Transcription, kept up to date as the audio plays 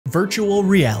Virtual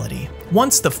reality.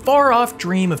 Once the far-off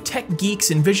dream of tech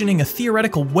geeks envisioning a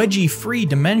theoretical wedgie-free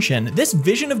dimension, this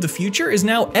vision of the future is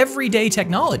now everyday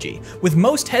technology, with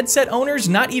most headset owners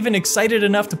not even excited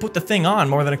enough to put the thing on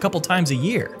more than a couple times a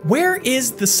year. Where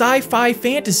is the sci-fi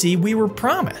fantasy we were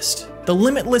promised? The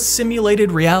limitless simulated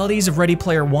realities of Ready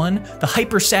Player One? The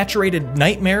hyper-saturated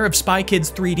nightmare of Spy Kids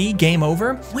 3D Game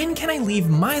Over? When can I leave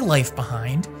my life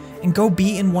behind and go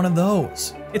be in one of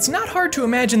those? It's not hard to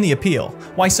imagine the appeal,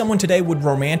 why someone today would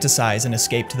romanticize an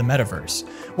escape to the metaverse.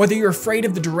 Whether you're afraid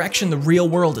of the direction the real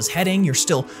world is heading, you're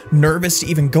still nervous to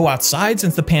even go outside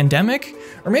since the pandemic,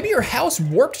 or maybe your house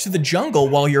warped to the jungle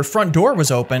while your front door was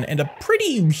open and a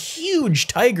pretty huge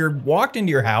tiger walked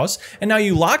into your house, and now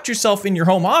you locked yourself in your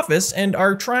home office and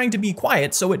are trying to be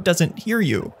quiet so it doesn't hear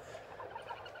you.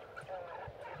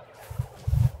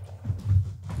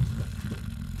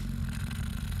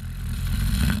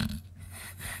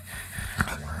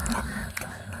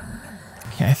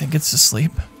 I think it's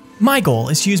asleep. My goal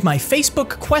is to use my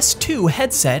Facebook Quest 2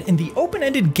 headset and the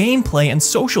open-ended gameplay and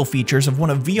social features of one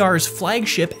of VR's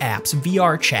flagship apps,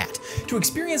 VR Chat, to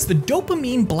experience the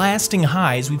dopamine-blasting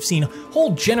highs we've seen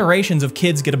whole generations of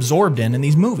kids get absorbed in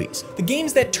these movies. The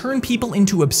games that turn people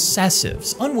into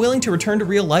obsessives, unwilling to return to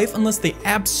real life unless they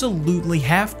absolutely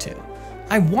have to.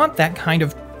 I want that kind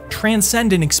of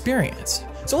transcendent experience.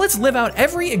 So let's live out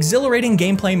every exhilarating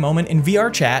gameplay moment in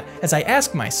VR Chat as I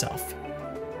ask myself,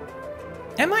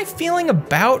 am I feeling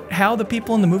about how the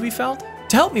people in the movie felt?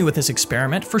 To help me with this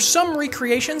experiment, for some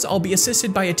recreations, I'll be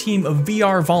assisted by a team of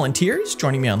VR volunteers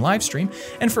joining me on livestream,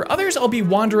 and for others, I'll be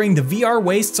wandering the VR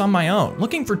wastes on my own,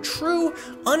 looking for true,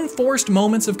 unforced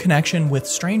moments of connection with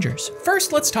strangers.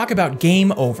 First, let's talk about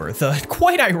Game Over, the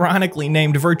quite ironically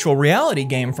named virtual reality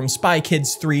game from Spy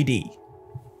Kids 3D.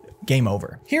 Game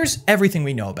Over. Here's everything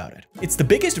we know about it. It's the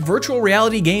biggest virtual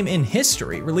reality game in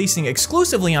history, releasing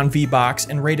exclusively on V-Box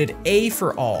and rated A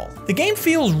for all. The game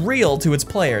feels real to its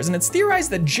players, and it's theorized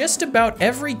that just about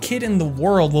every kid in the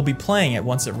world will be playing it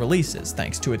once it releases,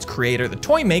 thanks to its creator, the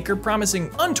toy maker, promising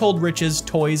untold riches,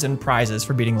 toys, and prizes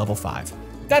for beating level 5.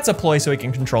 That's a ploy so he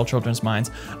can control children's minds.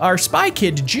 Our spy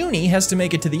kid, Junie, has to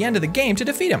make it to the end of the game to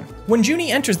defeat him. When Junie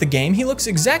enters the game, he looks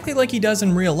exactly like he does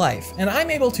in real life, and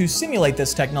I'm able to simulate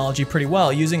this technology pretty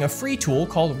well using a free tool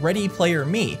called Ready Player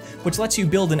Me, which lets you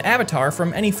build an avatar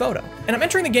from any photo. And I'm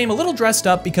entering the game a little dressed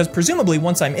up because presumably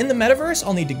once I'm in the metaverse,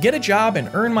 I'll need to get a job and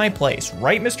earn my place.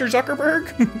 Right, Mr.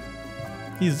 Zuckerberg?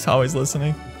 He's always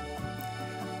listening.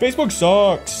 Facebook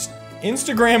sucks.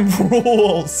 Instagram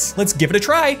rules. Let's give it a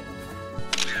try.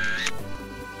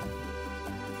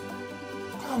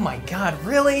 Oh my God,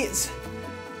 really?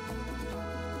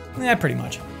 Yeah, pretty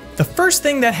much. The first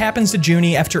thing that happens to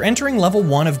Junie after entering level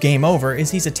 1 of Game Over is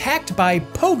he's attacked by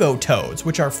pogo toads,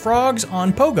 which are frogs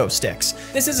on pogo sticks.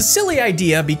 This is a silly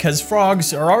idea because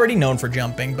frogs are already known for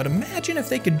jumping, but imagine if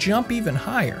they could jump even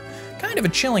higher. Kind of a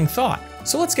chilling thought.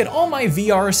 So let's get all my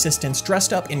VR assistants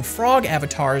dressed up in frog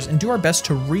avatars and do our best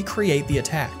to recreate the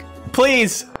attack.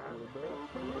 Please.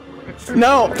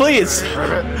 No, please.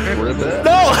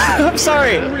 No, I'm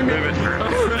sorry.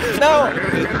 No,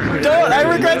 don't, I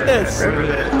regret this.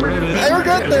 I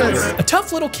regret this. A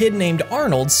tough little kid named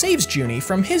Arnold saves Junie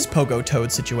from his pogo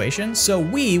toad situation, so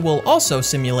we will also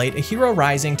simulate a hero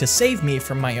rising to save me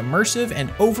from my immersive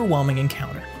and overwhelming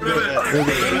encounter.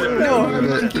 No.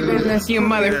 Business, you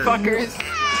motherfuckers.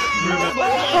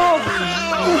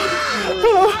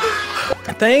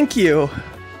 Thank you.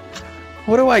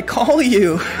 What do I call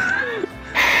you?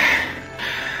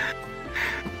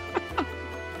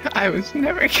 I was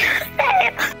never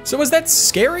good. So was that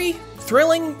scary?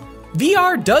 Thrilling?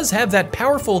 VR does have that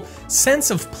powerful sense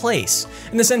of place,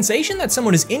 and the sensation that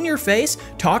someone is in your face,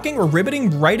 talking or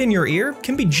riveting right in your ear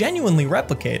can be genuinely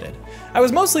replicated. I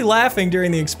was mostly laughing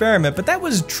during the experiment, but that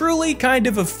was truly kind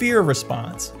of a fear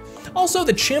response. Also,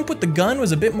 the chimp with the gun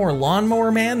was a bit more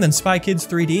Lawnmower Man than Spy Kids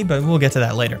 3D, but we'll get to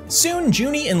that later. Soon,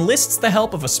 Junie enlists the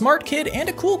help of a smart kid and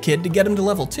a cool kid to get him to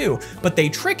level 2, but they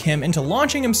trick him into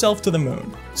launching himself to the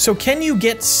moon. So can you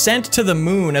get sent to the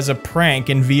moon as a prank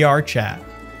in VR Chat?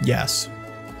 Yes.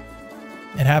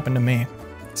 It happened to me.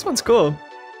 This one's cool.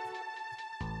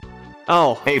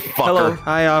 Oh. Hey, fucker. Hello.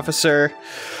 Hi, officer.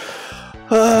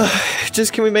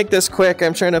 Just can we make this quick?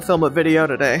 I'm trying to film a video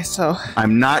today, so.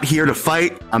 I'm not here to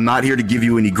fight. I'm not here to give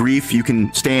you any grief. You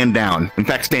can stand down. In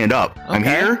fact, stand up. Okay. I'm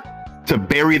here to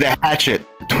bury the hatchet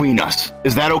between us.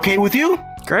 Is that okay with you?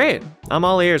 Great. I'm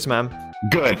all ears, ma'am.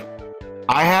 Good.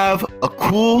 I have a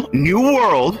cool new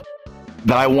world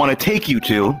that I want to take you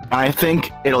to. I think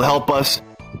it'll help us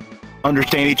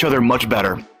understand each other much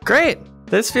better. Great.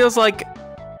 This feels like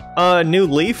a new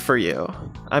leaf for you.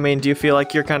 I mean, do you feel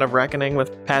like you're kind of reckoning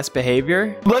with past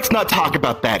behavior? Let's not talk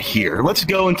about that here. Let's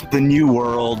go into the new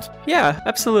world. Yeah,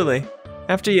 absolutely.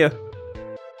 After you.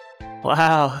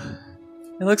 Wow.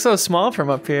 It looks so small from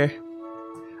up here.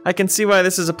 I can see why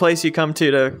this is a place you come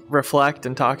to reflect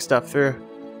and talk stuff through.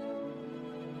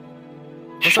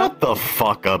 Shut the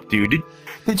fuck up, dude.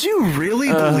 Did you really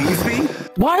believe me?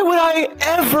 Why would I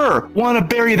ever want to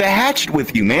bury the hatchet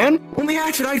with you, man? Only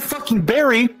hatchet I'd fucking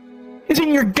bury is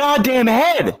in your goddamn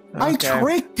head. I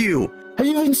tricked you. Have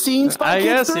you even seen Spy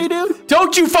Kids 3, dude?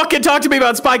 Don't you fucking talk to me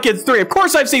about Spy Kids 3. Of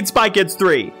course I've seen Spy Kids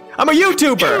 3. I'm a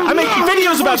YouTuber. I make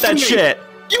videos about that shit.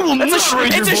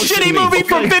 It's a shitty movie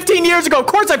from 15 years ago. Of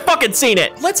course I've fucking seen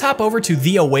it. Let's hop over to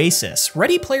The Oasis,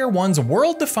 Ready Player One's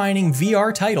world-defining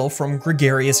VR title from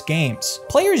Gregarious Games.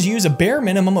 Players use a bare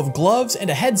minimum of gloves and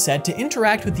a headset to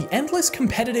interact with the endless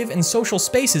competitive and social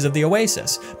spaces of the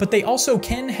Oasis, but they also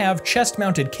can have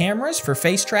chest-mounted cameras for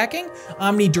face tracking,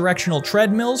 omnidirectional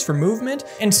treadmills for movement,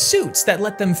 and suits that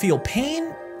let them feel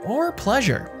pain or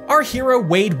pleasure. Our hero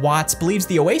Wade Watts believes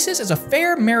the Oasis is a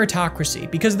fair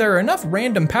meritocracy because there are enough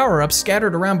random power-ups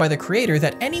scattered around by the creator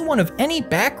that anyone of any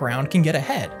background can get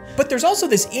ahead. But there's also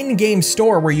this in-game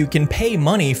store where you can pay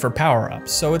money for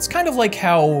power-ups, so it's kind of like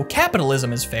how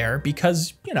capitalism is fair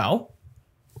because, you know,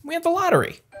 we have the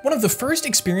lottery. One of the first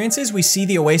experiences we see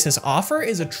the Oasis offer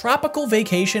is a tropical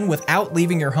vacation without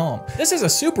leaving your home. This is a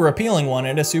super appealing one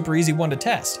and a super easy one to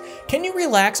test. Can you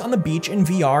relax on the beach in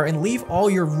VR and leave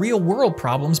all your real-world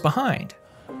problems behind?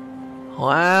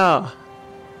 Wow.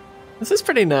 This is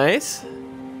pretty nice.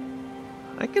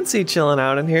 I can see chilling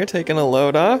out in here, taking a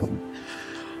load off.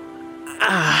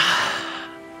 Ah.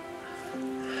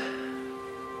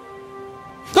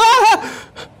 Ah!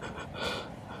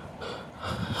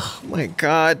 Oh my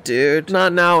god, dude.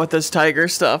 Not now with this tiger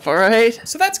stuff, alright?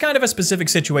 So that's kind of a specific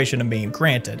situation to me,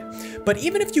 granted. But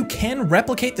even if you can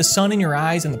replicate the sun in your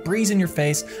eyes and the breeze in your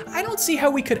face, I don't see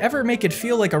how we could ever make it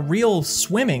feel like a real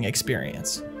swimming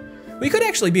experience. We could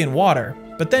actually be in water,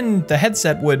 but then the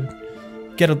headset would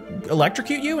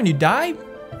electrocute you and you'd die?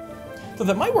 So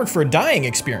that might work for a dying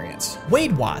experience.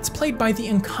 Wade Watts, played by the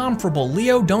incomparable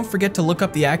Leo, don't forget to look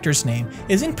up the actor's name,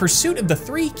 is in pursuit of the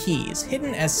 3 keys,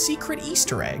 hidden as secret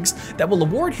Easter eggs, that will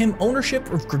award him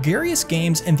ownership of Gregarious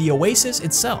Games and the Oasis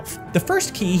itself. The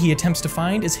first key he attempts to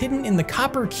find is hidden in the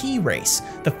Copper Key Race,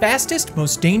 the fastest,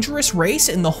 most dangerous race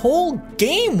in the whole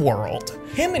game world.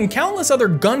 Him and countless other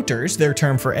gunters, their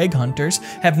term for egg hunters,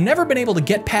 have never been able to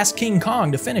get past King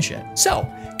Kong to finish it. So,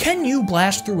 can you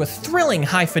blast through a thrilling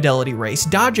high-fidelity race,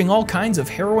 dodging all kinds of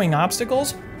harrowing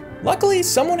obstacles? Luckily,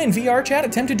 someone in VR chat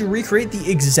attempted to recreate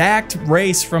the exact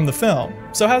race from the film.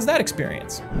 So how's that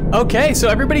experience? Okay, so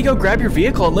everybody go grab your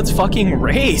vehicle and let's fucking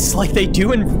race like they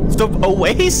do in the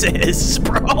Oasis,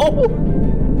 bro.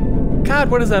 God,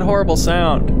 what is that horrible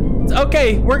sound?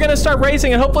 Okay, we're gonna start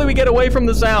racing and hopefully we get away from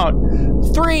the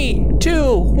sound. 3,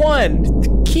 2,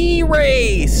 1, key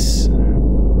race.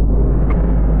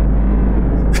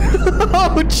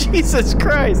 Oh, Jesus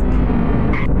Christ.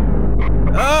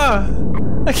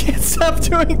 I can't stop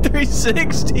doing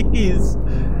 360s.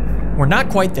 We're not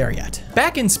quite there yet.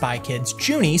 Back in Spy Kids,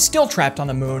 Junie, still trapped on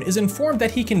the moon, is informed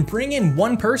that he can bring in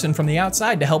one person from the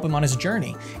outside to help him on his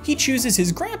journey. He chooses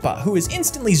his grandpa, who is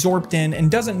instantly zorped in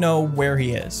and doesn't know where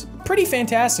he is. Pretty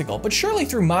fantastical, but surely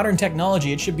through modern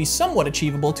technology it should be somewhat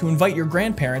achievable to invite your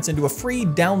grandparents into a free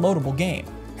downloadable game.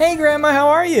 Hey Grandma, how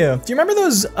are you? Do you remember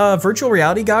those virtual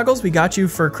reality goggles we got you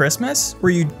for Christmas?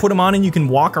 Where you put them on and you can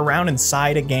walk around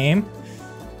inside a game?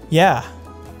 Yeah.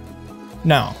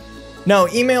 No,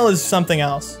 email is something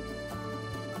else.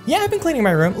 Yeah, I've been cleaning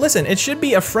my room. Listen, it should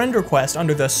be a friend request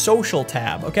under the social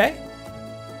tab, okay?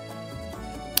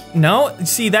 No,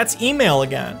 see, that's email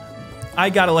again. I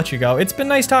gotta let you go. It's been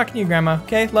nice talking to you, Grandma,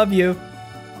 okay? Love you.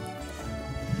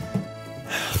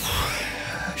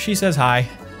 She says hi.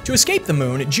 To escape the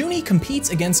moon, Junie competes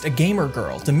against a gamer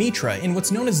girl, Demetra, in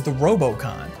what's known as the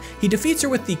Robocon. He defeats her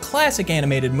with the classic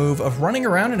animated move of running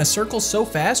around in a circle so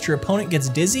fast your opponent gets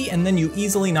dizzy and then you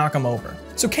easily knock him over.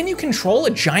 So can you control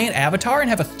a giant avatar and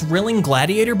have a thrilling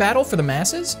gladiator battle for the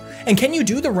masses? And can you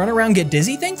do the run around get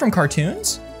dizzy thing from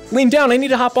cartoons? Lean down, I need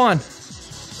to hop on.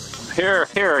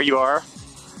 Here you are.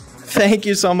 Thank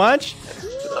you so much.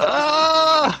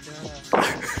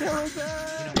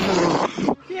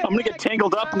 I'm gonna get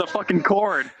tangled up in the fucking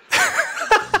cord.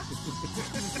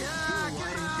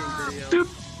 Dude.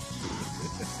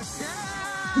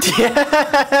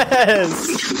 Yes!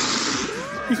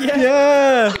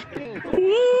 Yeah!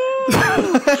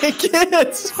 Spy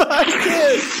Kids!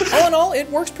 All in all, it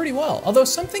works pretty well. Although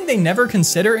something they never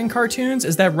consider in cartoons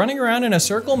is that running around in a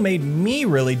circle made me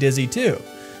really dizzy too.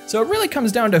 So it really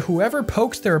comes down to whoever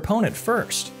pokes their opponent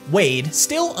first. Wade,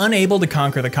 still unable to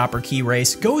conquer the Copper Key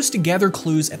race, goes to gather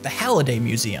clues at the Halliday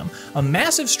Museum, a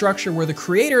massive structure where the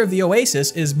creator of the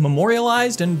Oasis is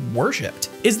memorialized and worshipped.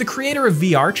 Is the creator of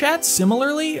VR Chat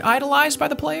similarly idolized by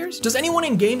the players? Does anyone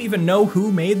in-game even know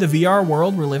who made the VR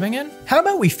world we're living in? How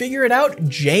about we figure it out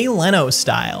Jay Leno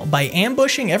style, by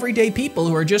ambushing everyday people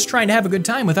who are just trying to have a good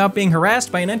time without being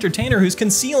harassed by an entertainer who's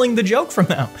concealing the joke from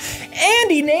them.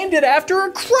 And he named it after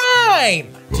a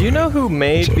crime! Do you know who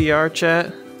made VR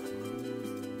Chat?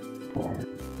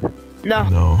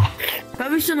 No.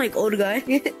 Probably some like old guy.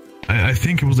 I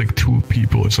think it was like 2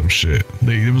 people or some shit.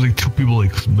 It was like 2 people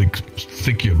like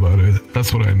thinking about it.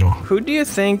 That's what I know. Who do you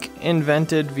think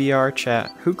invented VR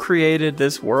Chat? Who created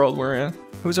this world we're in?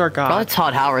 Who's our god? Probably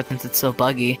Todd Howard since it's so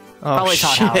buggy. Oh, Probably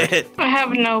Todd Howard. shit. I have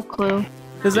no clue.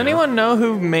 Does anyone know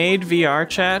who made VR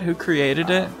Chat? Who created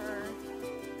it?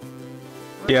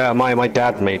 Yeah, my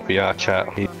dad made VR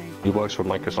Chat. He works for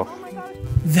Microsoft.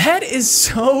 That is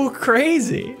so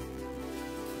crazy.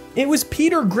 It was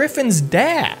Peter Griffin's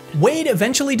dad. Wade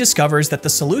eventually discovers that the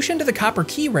solution to the Copper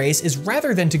Key race is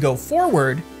rather than to go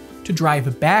forward, to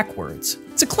drive backwards.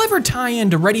 It's a clever tie-in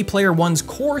to Ready Player One's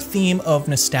core theme of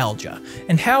nostalgia,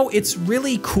 and how it's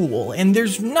really cool, and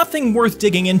there's nothing worth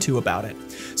digging into about it.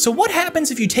 So what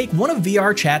happens if you take one of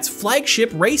VR Chat's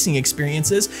flagship racing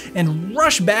experiences and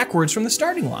rush backwards from the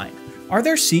starting line? Are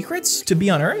there secrets to be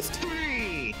unearthed?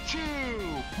 3, 2,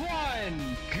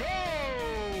 1, go!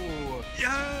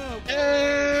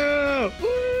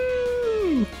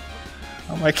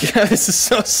 Oh my god, this is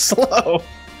so slow.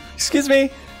 Excuse me.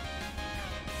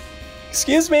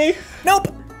 Excuse me. Nope.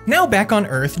 Now back on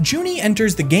Earth, Junie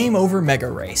enters the Game Over Mega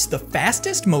Race, the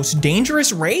fastest, most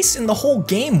dangerous race in the whole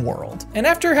game world. And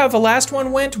after how the last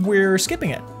one went, we're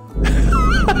skipping it.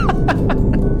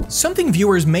 Something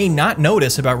viewers may not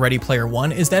notice about Ready Player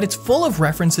One is that it's full of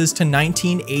references to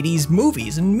 1980s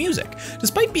movies and music,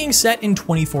 despite being set in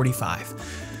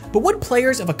 2045. But would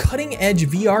players of a cutting-edge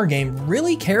VR game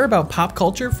really care about pop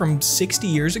culture from 60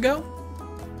 years ago?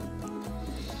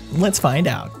 Let's find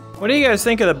out. What do you guys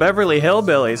think of the Beverly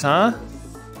Hillbillies, huh?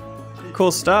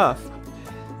 Cool stuff.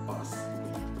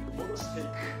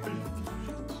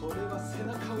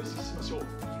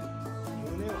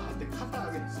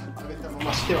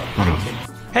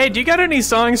 Hey, do you got any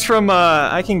songs from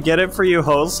I Can Get It For You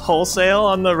Wholesale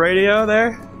on the radio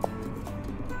there?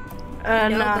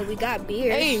 No, but we got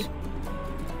beers.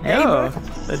 Yo,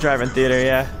 the drive-in theater,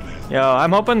 yeah. Yo,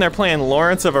 I'm hoping they're playing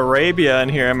Lawrence of Arabia in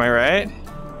here, am I right?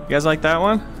 You guys like that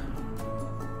one?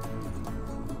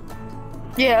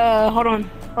 Yeah, hold on.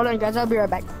 Hold on, guys. I'll be right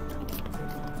back.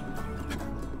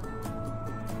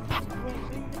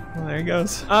 Well, there he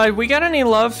goes. We got any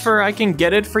love for I Can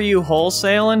Get It For You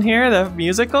Wholesale in here, the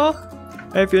musical?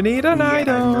 If you need an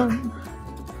item.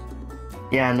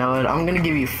 Yeah, no, I'm gonna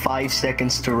give you 5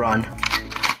 seconds to run.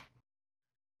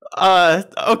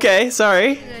 Okay,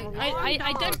 sorry. I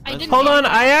didn't. Hold on,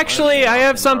 I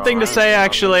have something to say,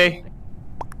 actually.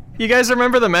 You guys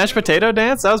remember the mashed potato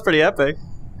dance? That was pretty epic.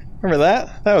 Remember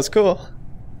that? That was cool.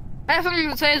 I have something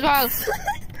to say as well.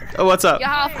 Oh, what's up? You're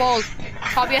half bald.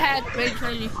 Top of your head.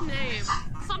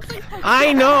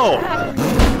 I know!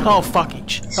 Oh, fucking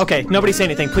shit. Okay, nobody say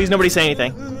anything. Please, nobody say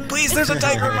anything. Please, there's a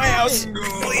tiger in my house.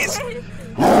 Please.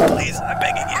 Please, I'm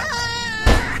begging you.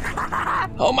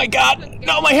 Oh my god.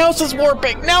 No, my house is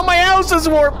warping. Now my house is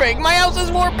warping. My house is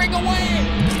warping away.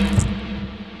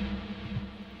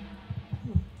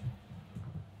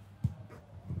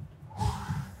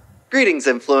 Greetings,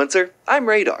 influencer. I'm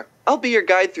Radar. I'll be your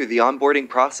guide through the onboarding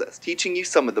process, teaching you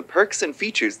some of the perks and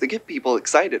features that get people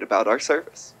excited about our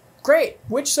service. Great.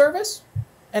 Which service?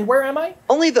 And where am I?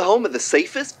 Only the home of the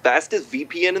safest, fastest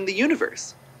VPN in the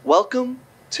universe. Welcome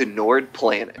to Nord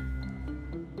Planet.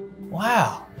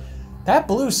 Wow. That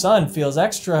blue sun feels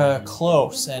extra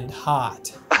close and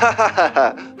hot.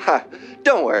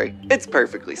 Don't worry, it's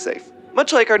perfectly safe.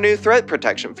 Much like our new threat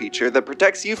protection feature that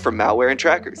protects you from malware and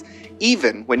trackers,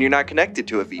 even when you're not connected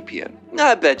to a VPN.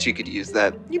 I bet you could use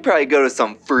that. You probably go to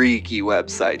some freaky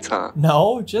websites, huh?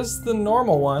 No, just the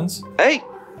normal ones. Hey,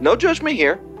 no judgment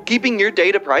here. Keeping your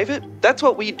data private, that's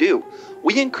what we do.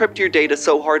 We encrypt your data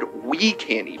so hard we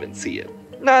can't even see it.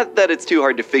 Not that it's too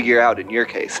hard to figure out in your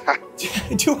case.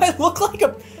 Do I look like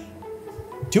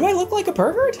a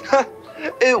pervert?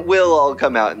 It will all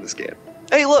come out in the scan.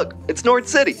 Hey look, it's Nord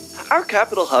City. Our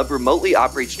capital hub remotely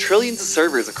operates trillions of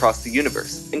servers across the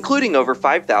universe, including over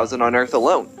 5,000 on Earth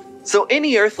alone. So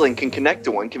any Earthling can connect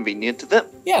to one convenient to them.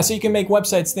 Yeah, so you can make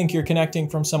websites think you're connecting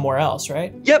from somewhere else,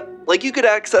 right? Yep, like you could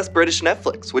access British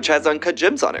Netflix, which has Uncut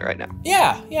Gems on it right now.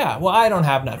 Yeah, well I don't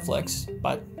have Netflix,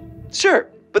 but... Sure,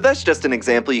 But that's just an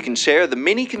example you can share the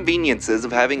many conveniences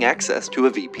of having access to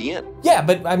a VPN. Yeah,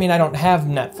 but I mean, I don't have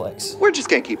Netflix. We're just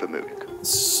gonna keep it moving.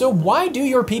 So why do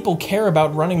your people care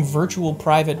about running virtual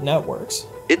private networks?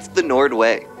 It's the Nord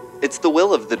way. It's the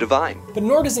will of the divine. But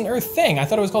Nord is an Earth thing. I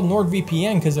thought it was called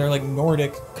NordVPN because they're like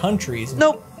Nordic countries.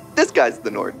 Nope, this guy's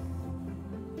the Nord.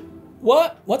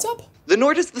 What? What's up? The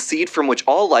Nord is the seed from which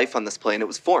all life on this planet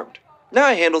was formed. Now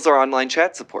it handles our online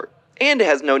chat support. And it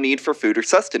has no need for food or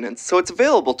sustenance, so it's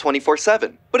available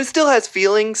 24/7. But it still has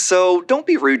feelings, so don't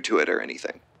be rude to it or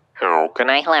anything. How can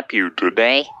I help you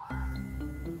today?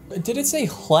 Did it say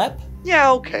HLEP?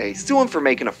 Yeah, okay. Sue him for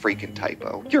making a freaking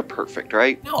typo. You're perfect,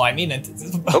 right? No, I mean it.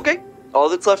 Okay. All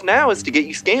that's left now is to get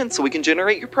you scanned so we can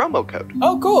generate your promo code.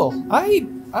 Oh, cool. I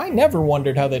never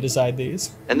wondered how they decide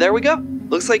these. And there we go.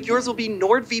 Looks like yours will be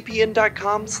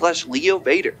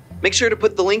nordvpn.com/LeoVader. Make sure to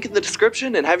put the link in the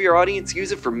description and have your audience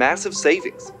use it for massive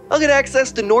savings. I'll get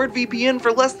access to NordVPN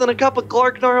for less than a cup of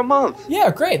Glarknar a month.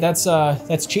 Yeah, great. That's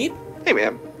cheap. Hey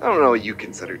man, I don't know what you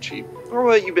consider cheap, or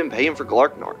what you've been paying for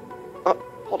Glarknar.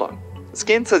 Hold on. The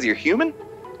scan says you're human?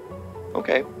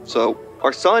 Okay, so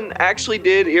our son actually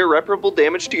did irreparable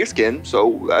damage to your skin,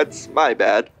 so that's my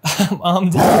bad.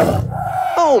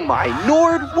 Oh my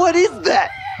Nord, what is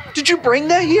that? Did you bring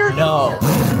that here? No,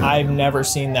 I've never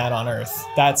seen that on Earth.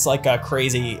 That's like a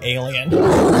crazy alien.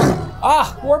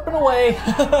 Ah, warping away.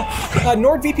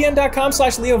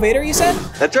 NordVPN.com/LeoVader, you said?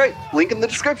 That's right, link in the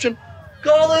description.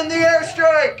 Call in the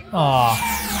airstrike!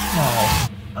 Aw,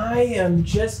 no. I am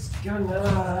just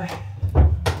gonna...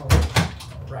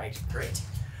 Right, great.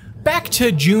 Back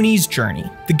to Junie's journey.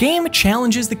 The game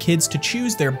challenges the kids to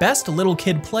choose their best little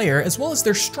kid player as well as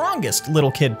their strongest little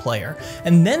kid player,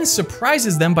 and then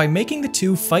surprises them by making the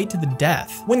two fight to the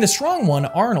death. When the strong one,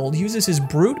 Arnold, uses his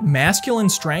brute masculine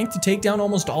strength to take down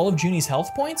almost all of Junie's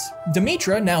health points,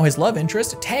 Demetra, now his love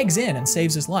interest, tags in and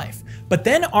saves his life. But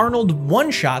then Arnold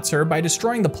one-shots her by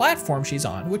destroying the platform she's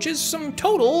on, which is some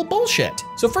total bullshit.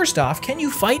 So first off, can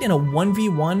you fight in a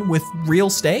 1v1 with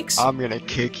real stakes? I'm gonna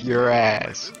kick your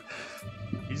ass.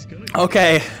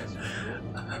 Okay,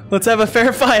 let's have a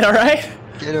fair fight, all right?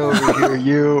 Get over here,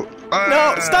 you.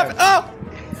 No, stop! Oh!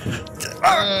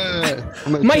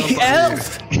 My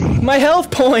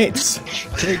health points.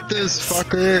 Take this,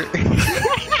 fucker.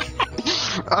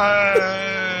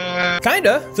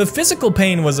 Kinda. The physical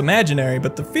pain was imaginary,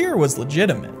 but the fear was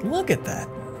legitimate. Look at that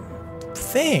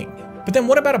thing. But then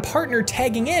what about a partner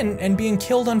tagging in and being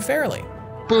killed unfairly?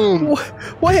 Boom.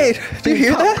 Wait, do you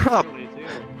hear that?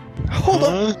 Hold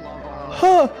on.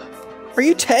 Huh. Are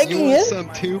you tagging you in?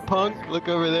 Some too, punk? Look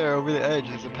over there, over the edge.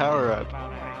 There's a power-up.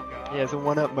 Yeah, it's a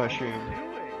 1-up mushroom.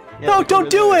 Yeah, no, don't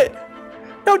do it!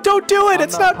 No, don't do it!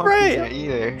 It's not right!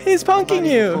 Either. He's punking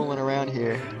you! Fooling around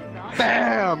here.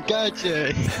 Bam!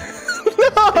 Gotcha! No!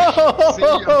 See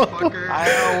ya, fucker. I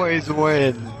always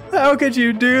win. How could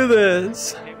you do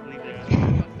this?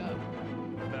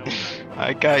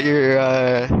 I got your,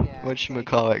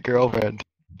 whatchamacallit, girlfriend.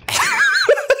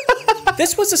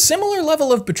 This was a similar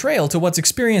level of betrayal to what's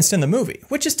experienced in the movie,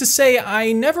 which is to say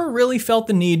I never really felt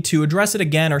the need to address it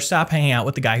again or stop hanging out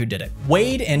with the guy who did it.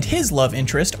 Wade and his love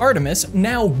interest, Artemis,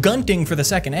 now gunting for the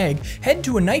second egg, head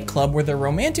to a nightclub where their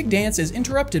romantic dance is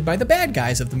interrupted by the bad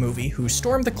guys of the movie who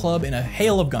storm the club in a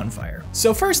hail of gunfire.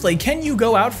 So firstly, can you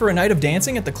go out for a night of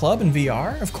dancing at the club in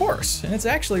VR? Of course, and it's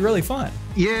actually really fun.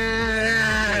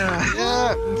 Yeah!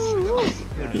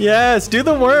 Yes, do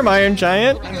the worm, Iron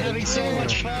Giant. I'm having so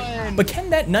much fun. But can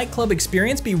that nightclub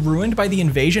experience be ruined by the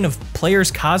invasion of players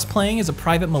cosplaying as a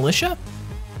private militia?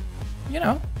 You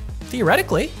know,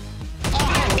 theoretically.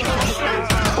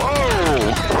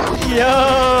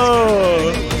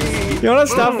 Yo! You wanna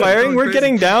stop firing? We're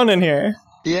getting down in here.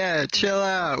 Yeah, chill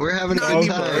out. We're having a good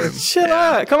time. Chill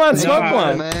out. Come on, smoke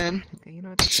one. Man.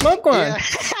 Smoke one. Yeah.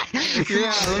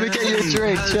 Yeah, let me get you a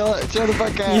drink. Chill the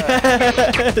fuck out.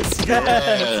 Yes.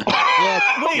 Yeah.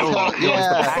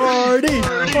 Party.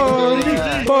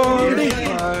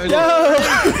 Yo,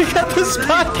 we got the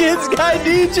Spot Kids guy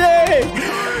DJ.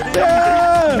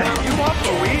 Yeah.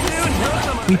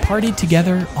 We partied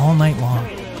together all night long,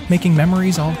 making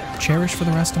memories I'll cherish for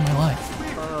the rest of my life.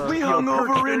 We hung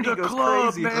over in the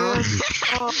club, man.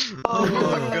 Oh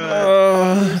my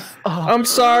god. I'm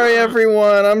sorry,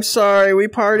 everyone. I'm sorry. We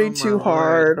partied too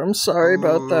hard. I'm sorry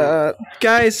about that.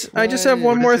 Guys, I just have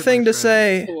one more thing to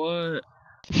say. What?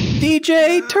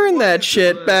 DJ, turn that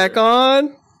shit back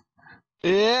on.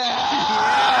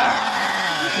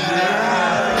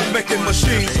 Making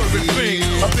machines for the thing.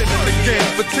 I've been in the game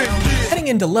for 10 years. Heading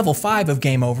into level 5 of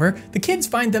Game Over, the kids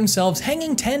find themselves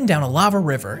hanging 10 down a lava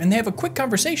river, and they have a quick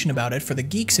conversation about it for the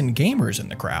geeks and gamers in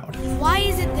the crowd. Why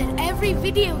is it that every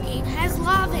video game has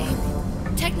lava in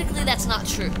it? Technically, that's not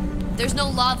true. There's no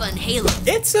lava in Halo.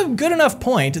 It's a good enough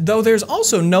point, though there's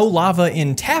also no lava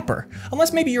in Tapper,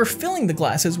 unless maybe you're filling the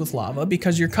glasses with lava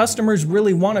because your customers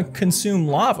really want to consume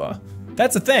lava.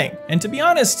 That's a thing, and to be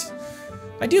honest,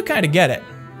 I do kind of get it.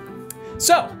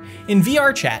 So, in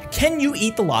VR chat, can you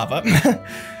eat the lava?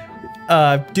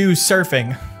 Do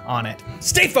surfing on it.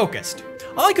 Stay focused.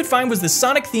 All I could find was this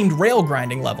Sonic-themed rail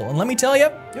grinding level, and let me tell you,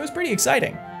 it was pretty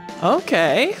exciting.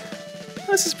 Okay,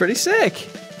 this is pretty sick.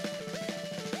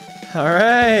 All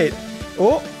right.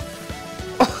 Oh,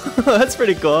 that's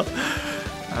pretty cool.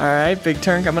 All right, big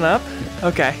turn coming up.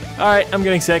 Okay, all right, I'm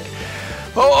getting sick.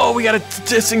 Oh, we gotta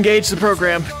disengage the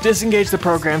program. Disengage the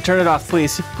program, turn it off,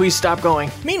 please. Please stop going.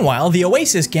 Meanwhile, the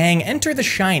Oasis gang enter the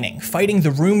Shining, fighting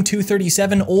the Room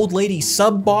 237 old lady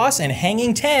sub-boss and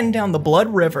hanging 10 down the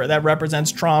Blood River that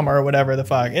represents trauma or whatever the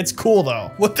fuck. It's cool though.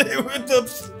 What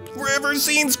the river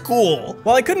scene's cool.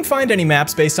 While I couldn't find any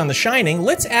maps based on The Shining,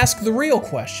 let's ask the real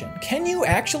question. Can you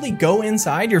actually go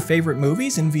inside your favorite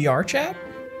movies in VR chat?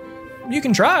 You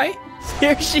can try.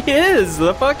 Here she is,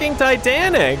 the fucking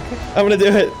Titanic. I'm gonna do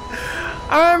it.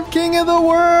 I'm king of the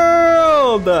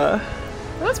world.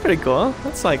 That's pretty cool.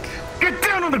 That's like... Get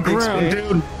down on the ground,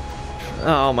 dude.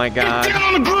 Oh my god. Get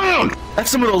down on the ground. That's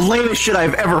some of the lamest shit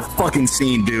I've ever fucking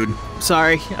seen, dude.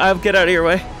 Sorry, I'll get out of your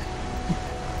way.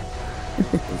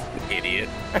 Idiot.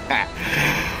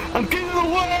 I'm king of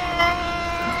the world!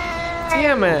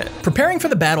 Damn it. Preparing for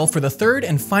the battle for the third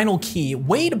and final key,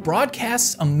 Wade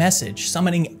broadcasts a message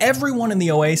summoning everyone in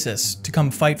the Oasis to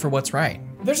come fight for what's right.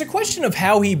 There's a question of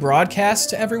how he broadcasts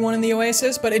to everyone in the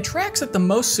Oasis, but it tracks that the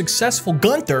most successful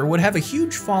Gunther would have a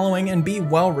huge following and be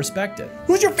well respected.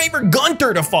 Who's your favorite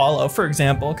Gunther to follow, for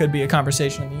example, could be a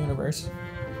conversation in the universe.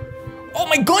 Oh,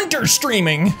 my Gunther's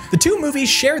streaming! The two movies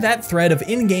share that thread of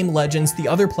in-game legends the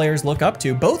other players look up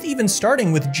to, both even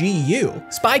starting with GU.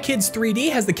 Spy Kids 3D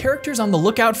has the characters on the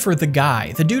lookout for the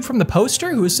guy, the dude from the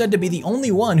poster who is said to be the only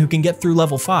one who can get through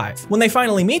level 5. When they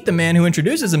finally meet the man who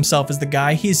introduces himself as the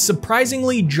guy, he's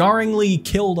surprisingly, jarringly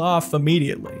killed off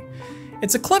immediately.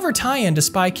 It's a clever tie-in to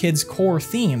Spy Kids' core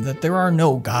theme that there are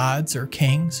no gods or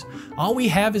kings. All we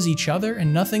have is each other,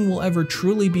 and nothing will ever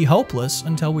truly be hopeless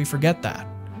until we forget that.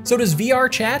 So does VR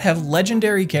chat have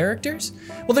legendary characters?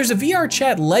 Well, there's a VR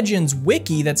chat legends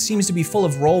wiki that seems to be full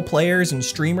of role players and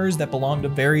streamers that belong to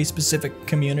very specific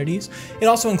communities. It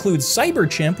also includes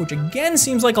Cyberchimp, which again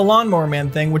seems like a Lawnmower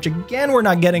Man thing, which again we're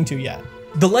not getting to yet.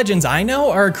 The legends I know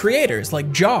are creators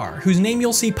like Jar, whose name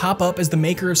you'll see pop up as the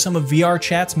maker of some of VR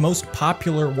chat's most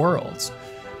popular worlds.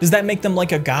 Does that make them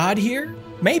like a god here?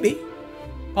 Maybe.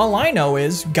 All I know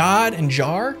is God and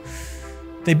Jar,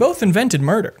 they both invented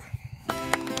murder.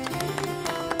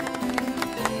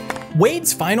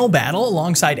 Wade's final battle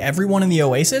alongside everyone in the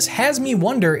Oasis has me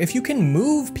wonder if you can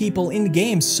move people in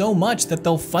games so much that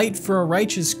they'll fight for a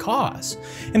righteous cause.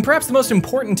 And perhaps the most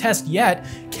important test yet,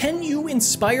 can you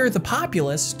inspire the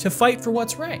populace to fight for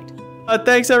what's right?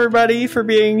 Thanks everybody for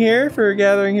being here, for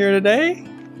gathering here today.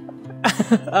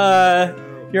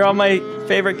 You're all my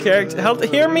favorite characters.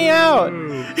 Hear me out.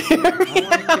 Hear me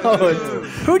out.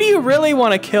 Who do you really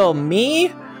want to kill,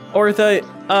 me or the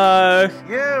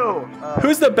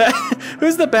who's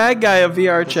the bad guy of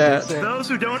VR chat? Those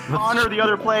who don't honor the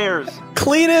other players.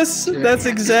 Cletus, that's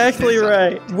exactly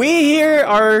right. We here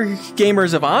are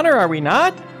gamers of honor, are we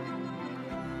not?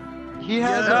 He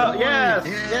has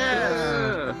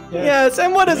Yes,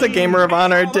 and what is a gamer of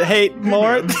honor to hate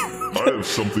more? I have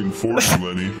something for you,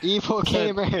 Lenny. Evil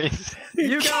gamers.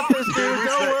 You got this, dude.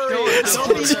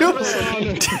 Don't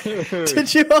worry.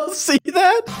 Did you all see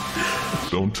that?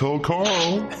 Don't tell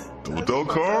Carl. Don't tell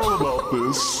Carl about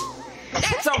this.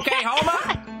 That's okay,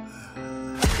 Homer.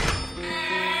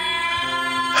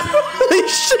 Holy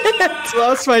shit!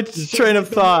 Lost my train of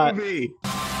thought.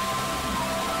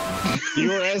 You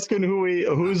were asking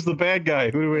who's the bad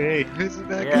guy? Who do we hate? Who's the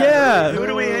bad guy? Yeah. Who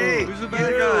do we hate? Who's the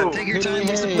bad guy? Take your time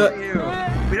to support you.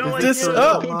 We don't like This,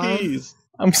 Cookies.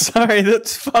 I'm sorry,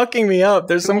 that's fucking me up.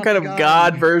 There's some kind of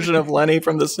god version of Lenny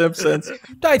from The Simpsons.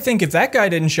 I think if that guy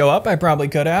didn't show up, I probably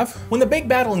could have. When the big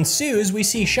battle ensues, we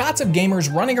see shots of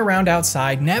gamers running around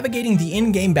outside, navigating the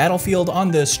in-game battlefield on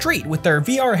the street with their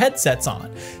VR headsets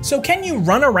on. So can you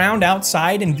run around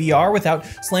outside in VR without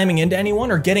slamming into anyone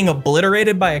or getting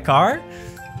obliterated by a car?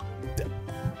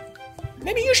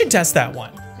 Maybe you should test that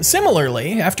one.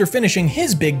 Similarly, after finishing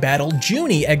his big battle,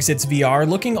 Junie exits VR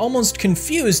looking almost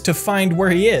confused to find where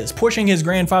he is, pushing his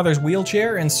grandfather's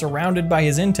wheelchair and surrounded by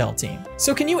his intel team.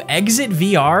 So can you exit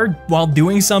VR while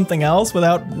doing something else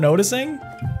without noticing?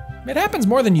 It happens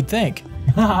more than you'd think.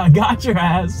 Got your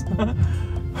ass.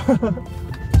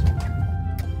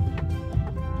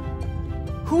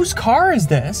 Whose car is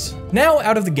this? Now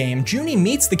out of the game, Junie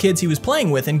meets the kids he was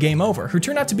playing with in Game Over, who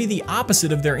turn out to be the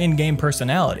opposite of their in-game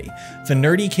personality. The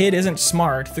nerdy kid isn't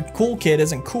smart, the cool kid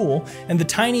isn't cool, and the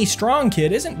tiny, strong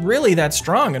kid isn't really that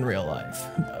strong in real life.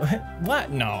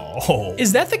 What? No.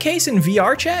 Is that the case in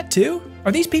VR chat too?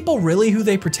 Are these people really who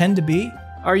they pretend to be?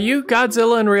 Are you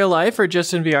Godzilla in real life or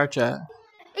just in VR chat?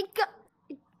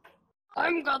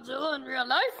 I'm Godzilla in real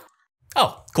life.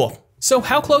 Oh, cool. So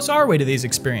how close are we to these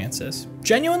experiences?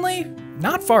 Genuinely,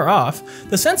 not far off.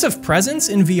 The sense of presence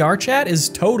in VR chat is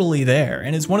totally there,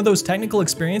 and is one of those technical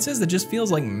experiences that just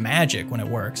feels like magic when it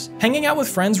works. Hanging out with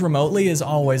friends remotely is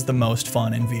always the most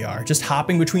fun in VR, just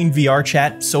hopping between VR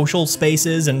chat, social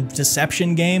spaces, and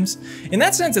deception games. In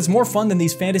that sense, it's more fun than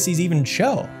these fantasies even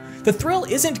show. The thrill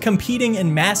isn't competing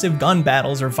in massive gun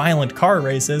battles or violent car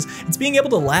races, it's being able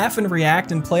to laugh and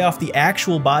react and play off the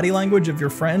actual body language of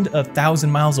your friend 1,000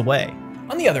 miles away.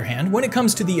 On the other hand, when it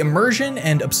comes to the immersion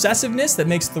and obsessiveness that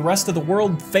makes the rest of the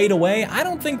world fade away, I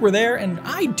don't think we're there, and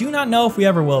I do not know if we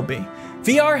ever will be.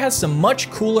 VR has some much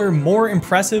cooler, more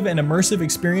impressive and immersive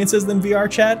experiences than VR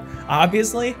chat,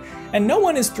 obviously, and no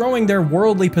one is throwing their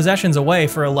worldly possessions away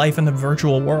for a life in the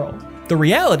virtual world. The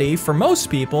reality, for most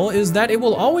people, is that it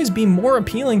will always be more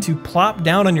appealing to plop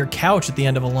down on your couch at the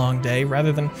end of a long day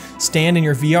rather than stand in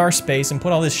your VR space and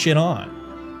put all this shit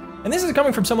on. And this is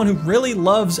coming from someone who really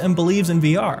loves and believes in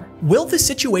VR. Will the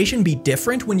situation be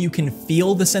different when you can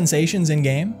feel the sensations in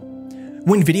game?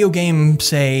 When video games,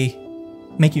 say,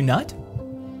 make you nut?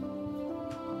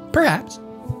 Perhaps.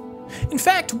 In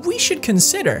fact, we should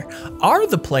consider, are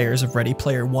the players of Ready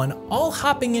Player One all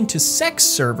hopping into sex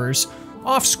servers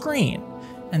off screen?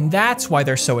 And that's why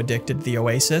they're so addicted to the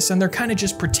Oasis, and they're kind of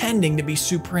just pretending to be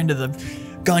super into the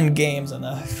gun games and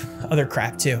the other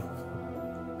crap too.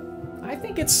 I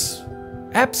think it's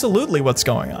absolutely what's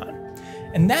going on.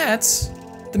 And that's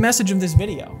the message of this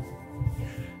video.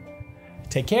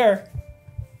 Take care.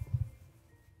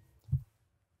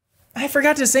 I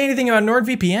forgot to say anything about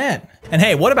NordVPN. And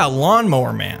hey, what about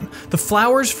Lawnmower Man? The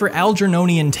Flowers for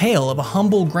Algernonian tale of a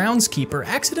humble groundskeeper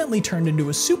accidentally turned into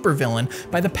a supervillain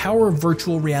by the power of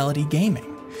virtual reality gaming.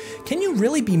 Can you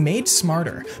really be made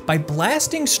smarter by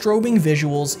blasting strobing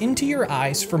visuals into your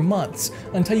eyes for months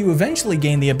until you eventually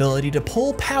gain the ability to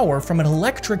pull power from an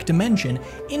electric dimension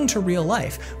into real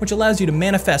life, which allows you to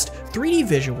manifest 3D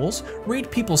visuals, read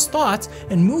people's thoughts,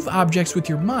 and move objects with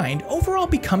your mind, overall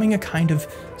becoming a kind of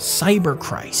cyber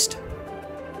Christ?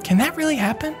 Can that really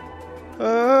happen?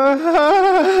 Well,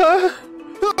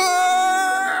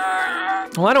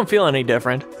 I don't feel any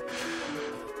different.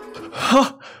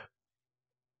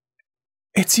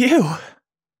 It's you.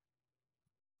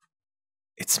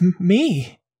 It's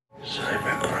me.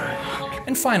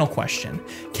 And final question,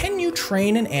 can you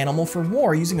train an animal for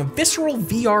war using a visceral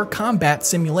VR combat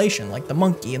simulation like the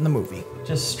monkey in the movie?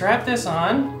 Just strap this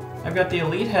on. I've got the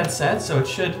Elite headset, so it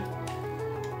should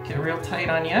get real tight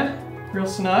on you, real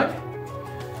snug.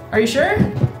 Are you sure?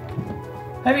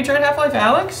 Have you tried Half-Life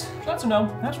Alyx? That's a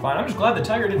no, that's fine. I'm just glad the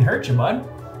tiger didn't hurt you, bud.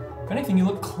 If anything, you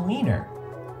look cleaner.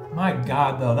 My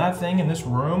God, though, that thing in this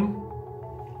room,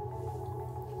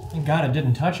 thank God it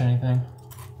didn't touch anything.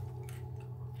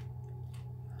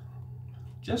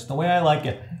 Just the way I like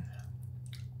it.